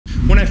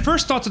When I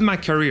first started my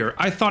career,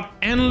 I thought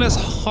endless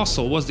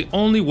hustle was the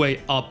only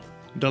way up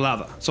the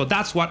ladder. So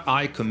that's what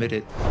I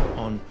committed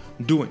on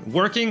doing,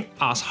 working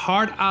as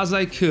hard as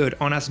I could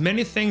on as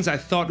many things I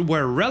thought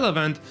were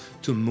relevant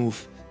to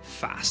move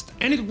fast.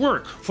 And it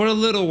worked for a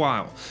little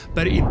while,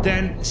 but it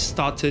then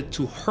started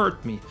to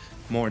hurt me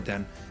more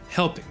than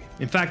helping me.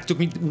 In fact, it took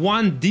me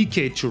 1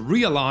 decade to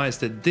realize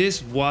that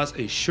this was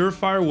a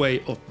surefire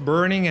way of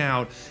burning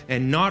out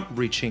and not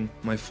reaching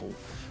my full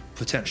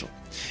potential.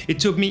 It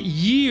took me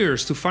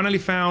years to finally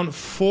find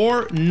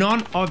 4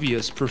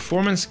 non-obvious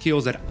performance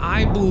skills that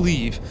I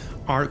believe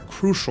are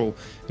crucial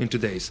in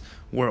today's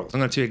world. I'm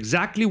going to tell you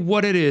exactly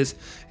what it is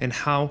and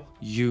how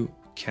you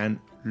can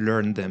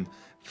learn them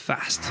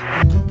fast.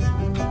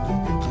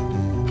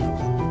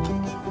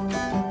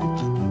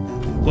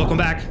 Welcome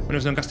back. My name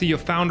is Castillo,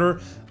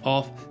 founder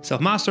of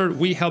Selfmastered.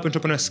 We help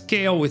entrepreneurs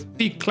scale with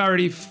peak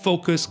clarity,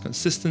 focus,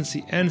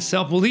 consistency, and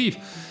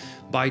self-belief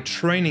by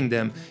training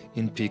them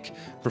in peak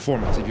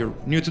performance. If you're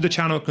new to the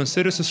channel,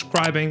 consider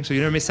subscribing so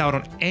you don't miss out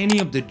on any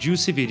of the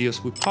juicy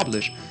videos we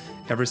publish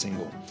every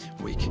single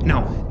week.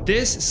 Now,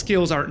 these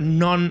skills are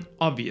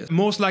non-obvious.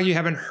 Most likely you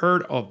haven't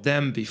heard of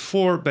them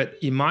before, but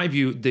in my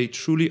view, they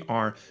truly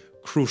are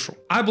crucial.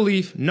 I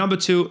believe number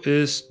 2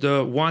 is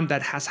the one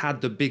that has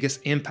had the biggest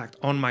impact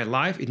on my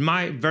life. It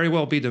might very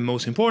well be the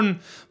most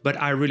important, but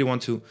I really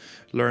want to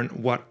learn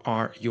what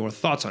are your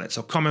thoughts on it.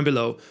 So comment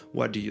below,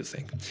 what do you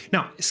think?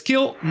 Now,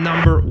 skill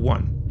number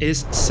 1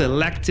 is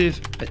selective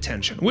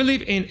attention. We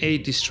live in a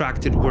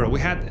distracted world. We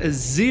had a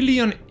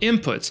zillion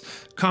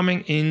inputs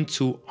coming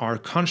into our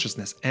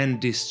consciousness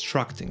and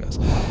distracting us.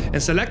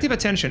 And selective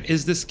attention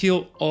is the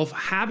skill of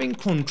having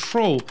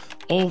control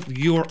of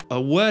your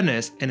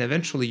awareness and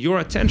eventually your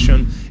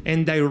attention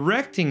and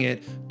directing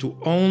it to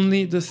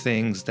only the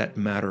things that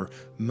matter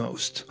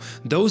most.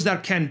 Those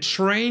that can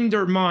train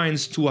their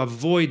minds to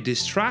avoid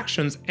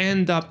distractions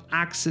end up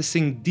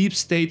accessing deep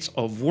states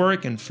of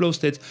work and flow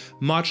states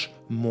much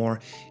more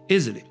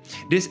easily.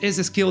 This is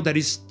a skill that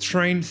is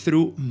trained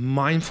through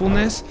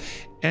mindfulness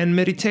and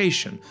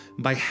meditation,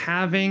 by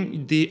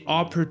having the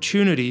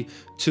opportunity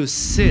to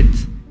sit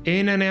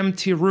in an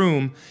empty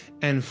room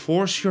and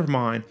force your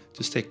mind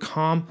to stay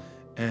calm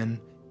and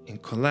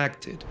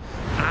collected.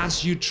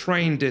 As you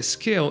train this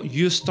skill,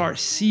 you start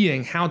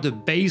seeing how the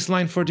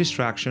baseline for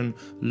distraction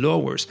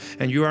lowers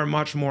and you are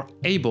much more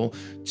able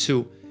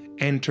to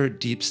enter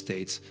deep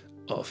states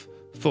of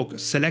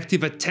focus.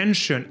 Selective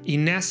attention,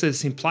 in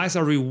essence, implies a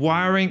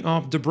rewiring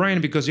of the brain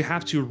because you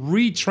have to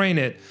retrain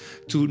it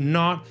to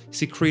not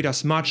secrete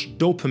as much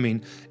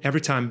dopamine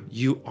every time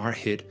you are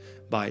hit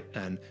by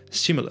an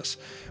stimulus.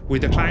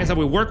 With the clients that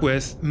we work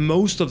with,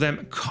 most of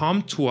them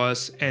come to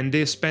us and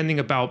they're spending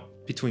about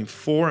between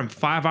 4 and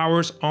 5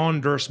 hours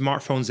on their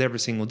smartphones every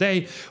single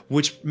day,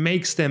 which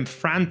makes them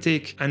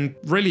frantic and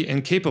really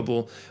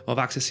incapable of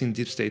accessing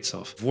deep states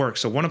of work.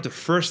 So one of the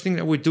first things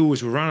that we do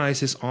is we run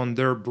analysis on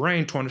their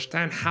brain to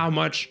understand how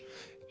much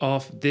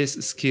of this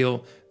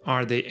skill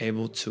are they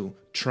able to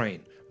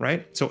train,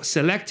 right? So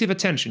selective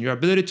attention, your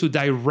ability to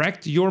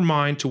direct your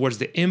mind towards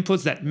the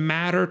inputs that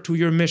matter to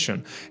your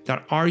mission,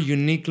 that are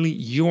uniquely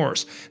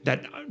yours,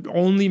 that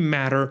only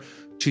matter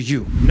to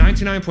you.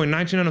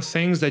 99.99% of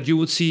things that you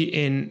would see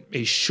in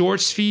a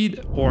shorts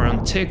feed or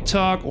on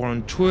TikTok or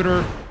on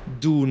Twitter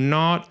do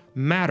not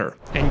matter.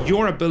 And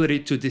your ability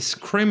to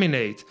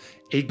discriminate,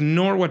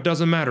 ignore what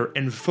doesn't matter,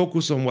 and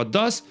focus on what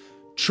does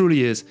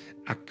truly is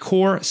a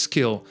core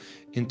skill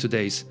in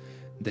today's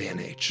day and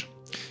age.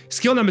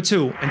 Skill number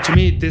 2, and to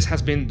me this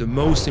has been the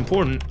most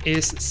important,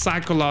 is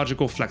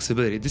psychological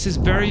flexibility. This is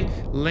very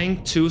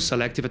linked to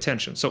selective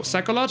attention. So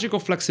psychological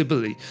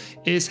flexibility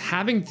is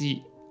having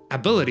the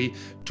ability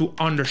to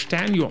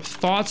understand your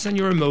thoughts and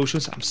your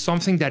emotions as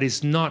something that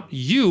is not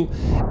you,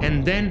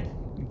 and then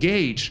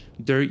gauge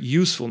their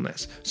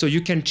usefulness. So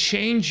you can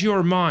change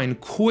your mind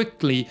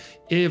quickly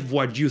if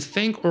what you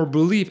think or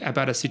believe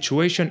about a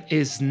situation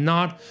is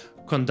not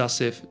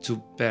conducive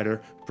to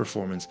better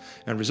performance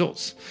and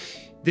results.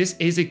 This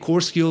is a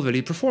core skill of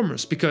elite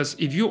performers, because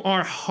if you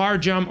are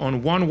hard jump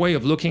on one way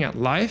of looking at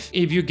life,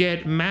 if you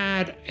get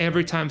mad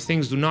every time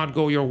things do not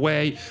go your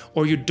way,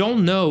 or you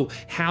don't know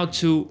how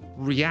to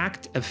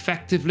react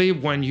effectively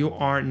when you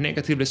are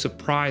negatively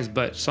surprised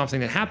by something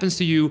that happens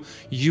to you,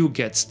 you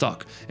get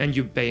stuck and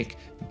you make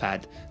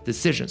bad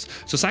decisions.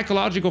 So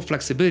psychological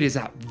flexibility is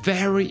a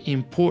very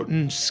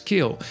important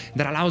skill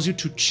that allows you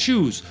to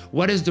choose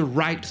what is the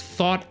right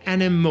thought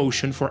and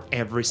emotion for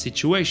every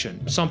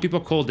situation. Some people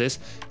call this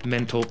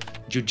mental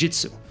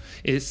jiu-jitsu.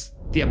 It's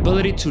the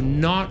ability to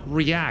not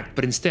react,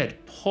 but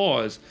instead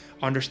pause,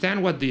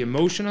 understand what the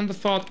emotion and the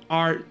thought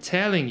are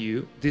telling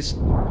you, these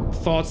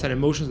thoughts and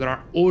emotions that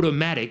are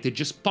automatic, they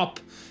just pop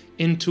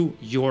into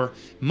your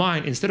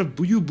mind. Instead of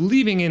you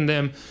believing in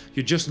them,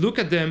 you just look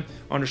at them,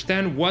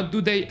 understand what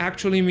do they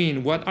actually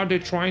mean, what are they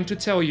trying to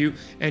tell you,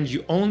 and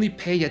you only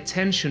pay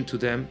attention to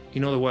them.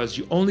 In other words,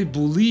 you only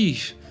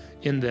believe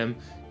in them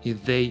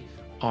if they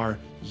are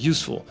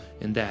useful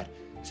in that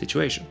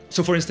situation.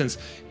 So for instance,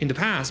 in the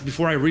past,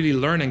 before I really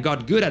learned and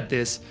got good at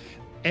this,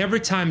 every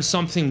time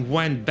something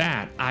went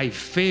bad, I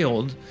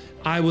failed,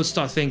 I would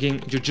start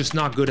thinking, you're just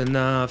not good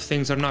enough,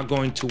 things are not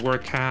going to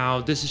work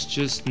out, this is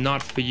just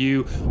not for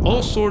you.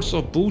 All sorts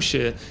of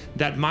bullshit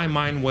that my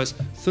mind was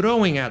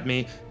throwing at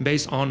me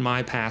based on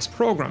my past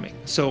programming.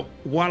 So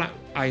while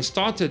I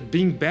started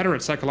being better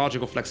at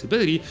psychological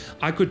flexibility,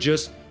 I could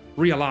just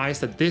realize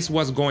that this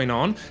was going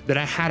on, that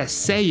I had a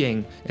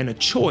saying and a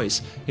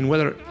choice in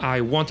whether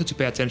I wanted to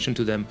pay attention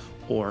to them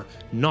or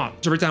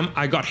not. So every time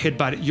I got hit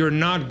by "you're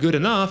not good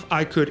enough,"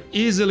 I could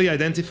easily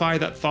identify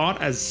that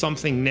thought as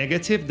something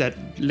negative that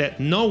led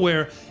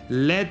nowhere,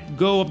 let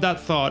go of that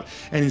thought,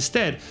 and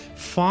instead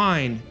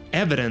find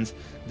evidence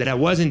that I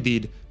was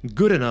indeed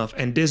good enough,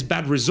 and this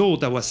bad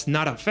result that was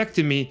not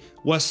affecting me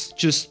was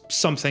just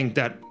something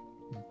that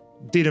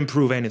didn't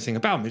prove anything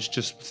about me. It's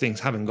just things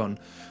haven't gone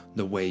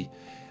the way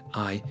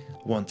I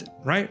wanted,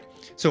 right?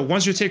 So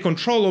once you take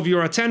control of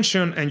your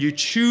attention and you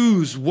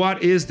choose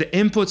what is the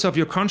inputs of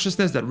your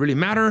consciousness that really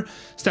matter,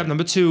 step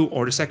number 2,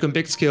 or the second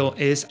big skill,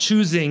 is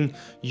choosing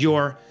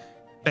your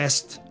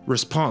best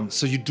response.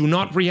 So you do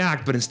not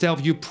react, but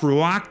instead you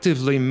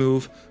proactively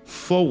move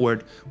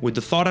forward with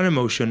the thought and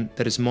emotion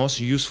that is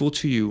most useful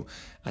to you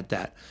at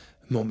that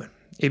moment.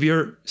 If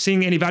you're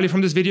seeing any value from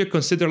this video,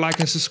 consider like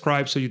and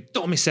subscribe so you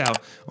don't miss out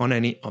on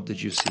any of the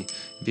juicy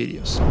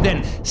videos.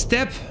 Then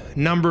step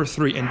number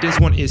 3, and this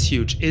one is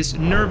huge, is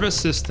nervous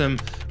system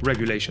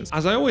regulations.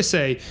 As I always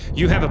say,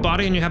 you have a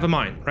body and you have a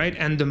mind, right?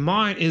 And the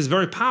mind is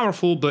very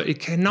powerful, but it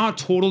cannot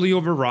totally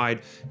override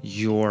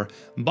your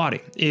body.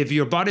 If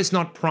your body is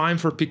not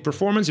primed for peak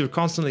performance, you're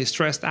constantly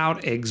stressed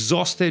out,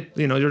 exhausted,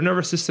 your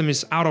nervous system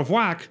is out of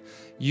whack,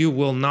 you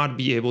will not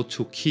be able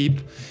to keep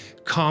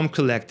calm,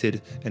 collected,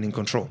 and in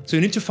control. So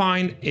you need to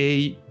find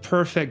a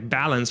perfect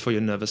balance for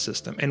your nervous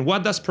system. And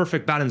what does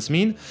perfect balance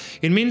mean?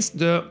 It means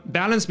the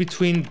balance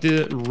between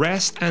the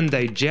rest and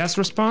digest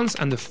response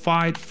and the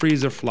fight,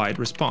 freeze, or flight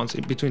response,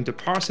 between the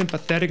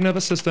parasympathetic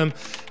nervous system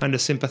and the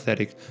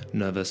sympathetic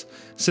nervous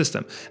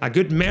system. A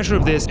good measure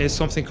of this is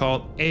something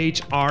called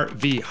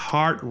HRV,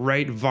 heart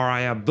rate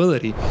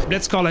variability.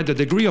 Let's call it the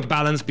degree of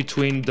balance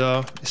between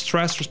the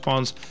stress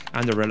response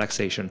and the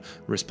relaxation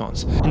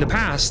response. In the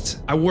past,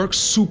 I worked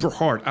super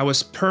hard. I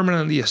was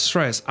permanently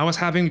stressed. I was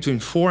having between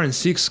 4 and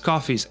 6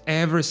 coffees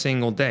every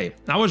single day.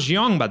 I was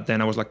young back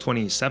then. I was like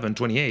 27,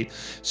 28.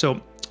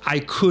 So I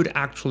could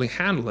actually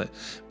handle it.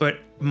 But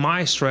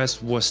my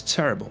stress was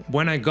terrible.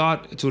 When I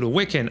got to the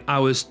weekend, I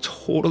was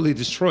totally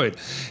destroyed.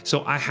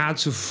 So I had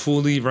to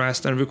fully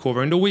rest and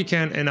recover in the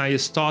weekend. And I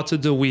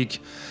started the week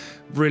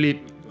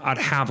really at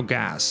half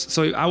gas.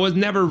 So I was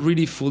never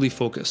really fully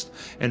focused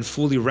and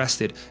fully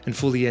rested and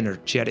fully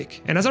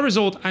energetic. And as a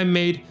result, I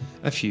made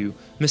a few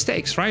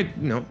mistakes, right?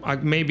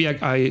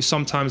 Maybe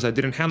sometimes I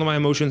didn't handle my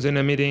emotions in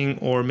a meeting,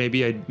 or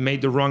maybe I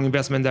made the wrong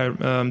investment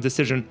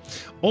decision.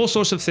 All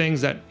sorts of things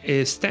that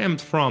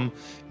stemmed from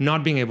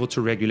not being able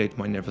to regulate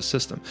my nervous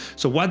system.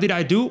 So what did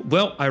I do?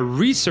 Well, I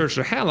researched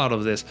the hell out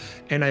of this,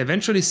 and I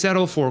eventually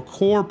settled for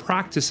core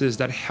practices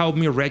that help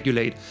me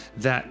regulate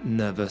that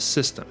nervous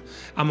system,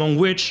 among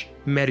which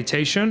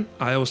meditation.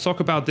 I always talk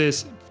about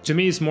this. To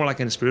me, it's more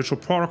like a spiritual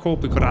protocol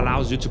because it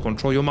allows you to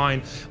control your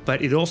mind,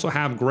 but it also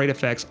has great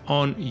effects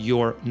on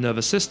your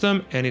nervous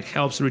system, and it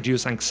helps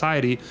reduce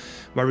anxiety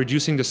by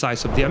reducing the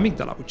size of the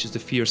amygdala, which is the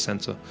fear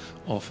center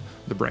of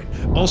the brain.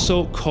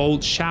 Also,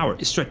 cold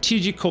showers,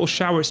 strategic cold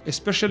showers,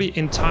 especially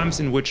in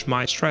times in which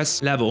my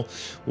stress level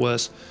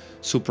was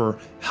super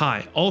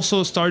high.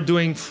 Also start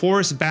doing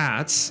forced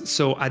baths.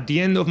 So at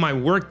the end of my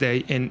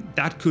workday, and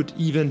that could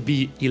even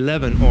be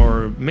 11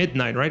 or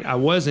midnight, right? I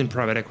was in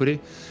private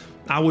equity.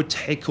 I would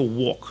take a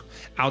walk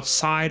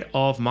outside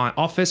of my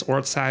office or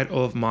outside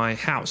of my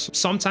house.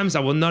 Sometimes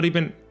I will not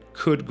even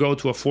could go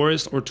to a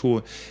forest or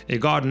to a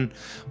garden,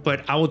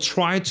 but I will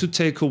try to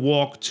take a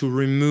walk to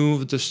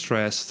remove the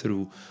stress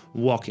through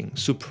walking.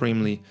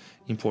 Supremely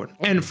important.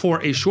 And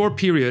for a short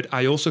period,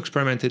 I also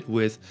experimented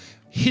with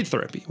heat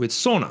therapy, with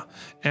sauna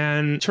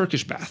and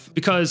Turkish bath,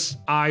 because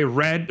I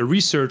read the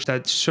research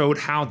that showed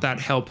how that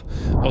helped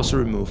also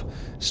remove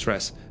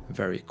stress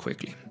very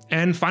quickly.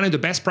 And finally, the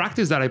best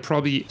practice that I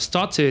probably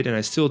started and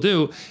I still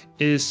do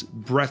is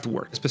breath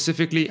work,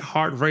 specifically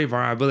heart rate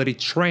variability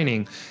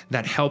training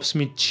that helps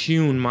me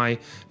tune my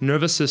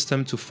nervous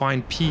system to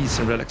find peace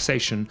and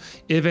relaxation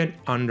even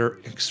under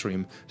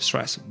extreme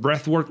stress.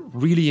 Breath work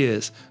really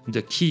is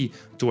the key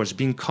towards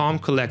being calm,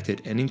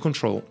 collected, and in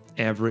control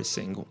every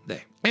single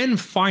day. And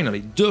finally,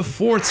 the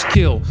fourth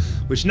skill,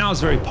 which now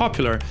is very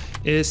popular,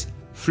 is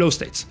flow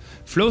states.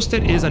 Flow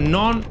state is a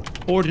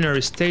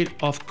non-ordinary state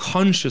of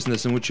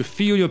consciousness in which you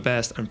feel your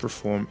best and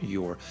perform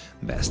your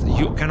best.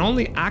 You can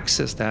only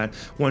access that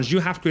once you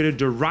have created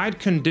the right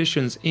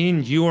conditions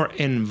in your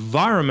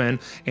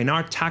environment and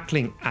are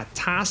tackling a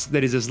task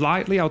that is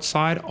slightly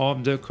outside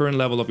of the current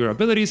level of your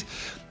abilities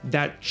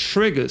that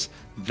triggers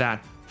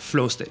that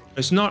flow state.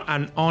 It's not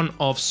an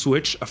on-off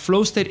switch. A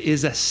flow state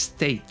is a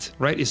state,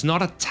 right? It's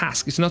not a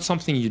task. It's not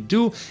something you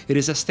do. It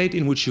is a state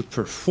in which you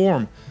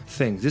perform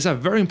things. This is a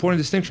very important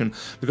distinction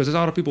because there's a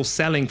lot of people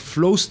selling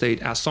flow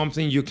state as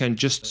something you can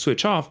just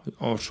switch off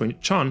or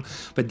switch on,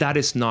 but that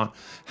is not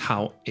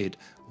how it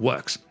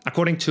works.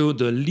 According to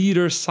the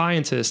leader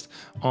scientist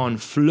on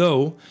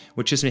flow,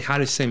 which is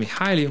Mihaly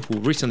Csikszentmihalyi, who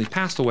recently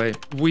passed away,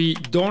 we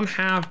don't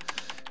have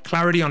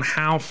clarity on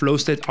how flow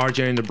states are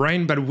generated in the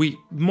brain, but we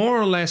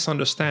more or less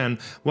understand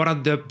what are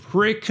the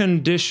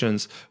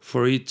preconditions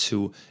for it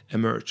to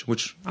emerge,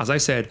 which, as I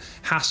said,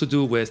 has to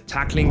do with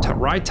tackling the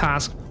right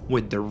task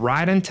with the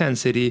right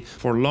intensity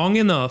for long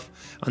enough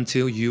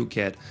until you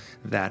get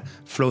that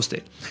flow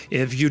state.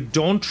 If you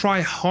don't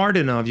try hard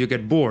enough, you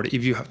get bored.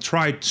 If you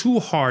try too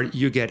hard,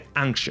 you get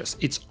anxious.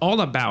 It's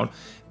all about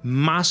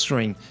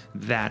mastering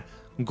that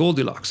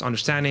Goldilocks,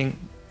 understanding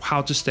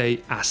how to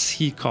stay, as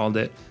he called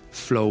it,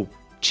 flow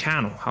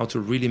channel, how to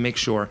really make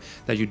sure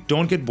that you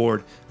don't get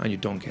bored and you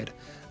don't get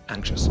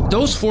anxious.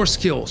 Those 4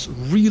 skills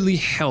really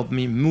helped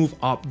me move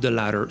up the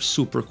ladder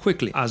super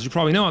quickly. As you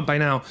probably know by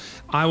now,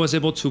 I was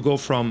able to go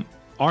from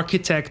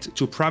architect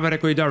to private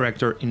equity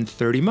director in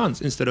 30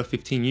 months instead of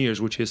 15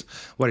 years, which is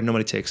what it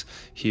normally takes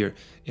here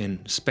in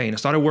Spain. I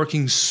started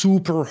working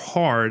super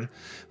hard,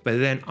 but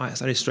then I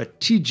started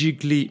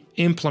strategically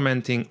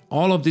implementing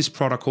all of these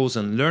protocols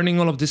and learning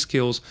all of these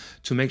skills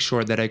to make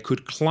sure that I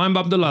could climb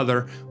up the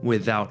ladder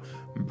without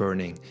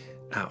burning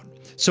out.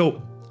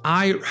 So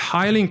I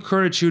highly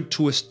encourage you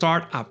to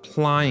start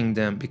applying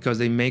them because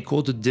they make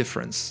all the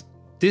difference.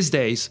 These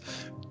days,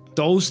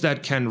 those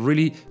that can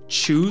really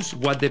choose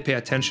what they pay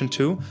attention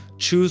to,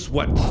 choose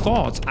what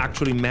thoughts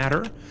actually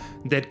matter,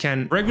 that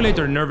can regulate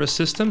their nervous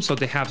system so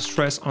they have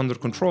stress under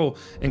control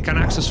and can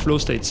access flow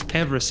states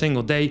every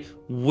single day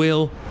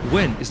will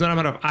win. It's not a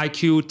matter of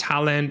IQ,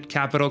 talent,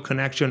 capital,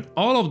 connection.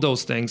 All of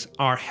those things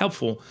are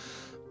helpful,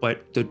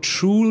 but the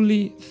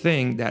truly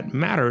thing that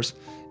matters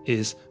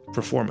is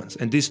performance.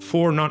 And these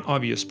 4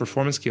 non-obvious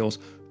performance skills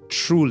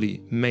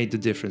truly made the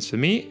difference for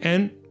me.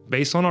 And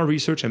based on our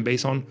research and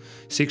based on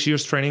 6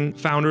 years training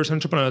founders and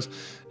entrepreneurs,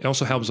 it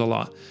also helps a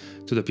lot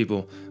to the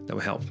people that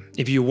we help.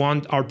 If you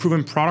want our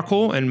proven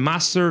protocol and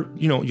master,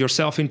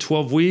 yourself in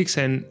 12 weeks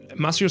and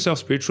master yourself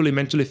spiritually,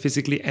 mentally,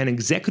 physically, and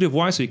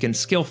executive-wise so you can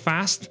scale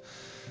fast,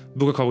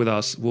 book a call with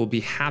us. We'll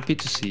be happy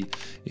to see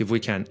if we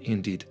can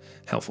indeed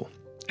helpful.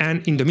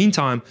 And in the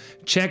meantime,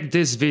 check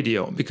this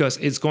video because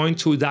it's going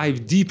to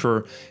dive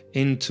deeper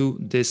into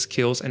these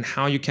skills and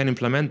how you can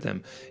implement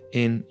them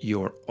in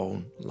your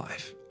own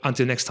life.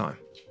 Until next time,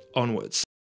 onwards.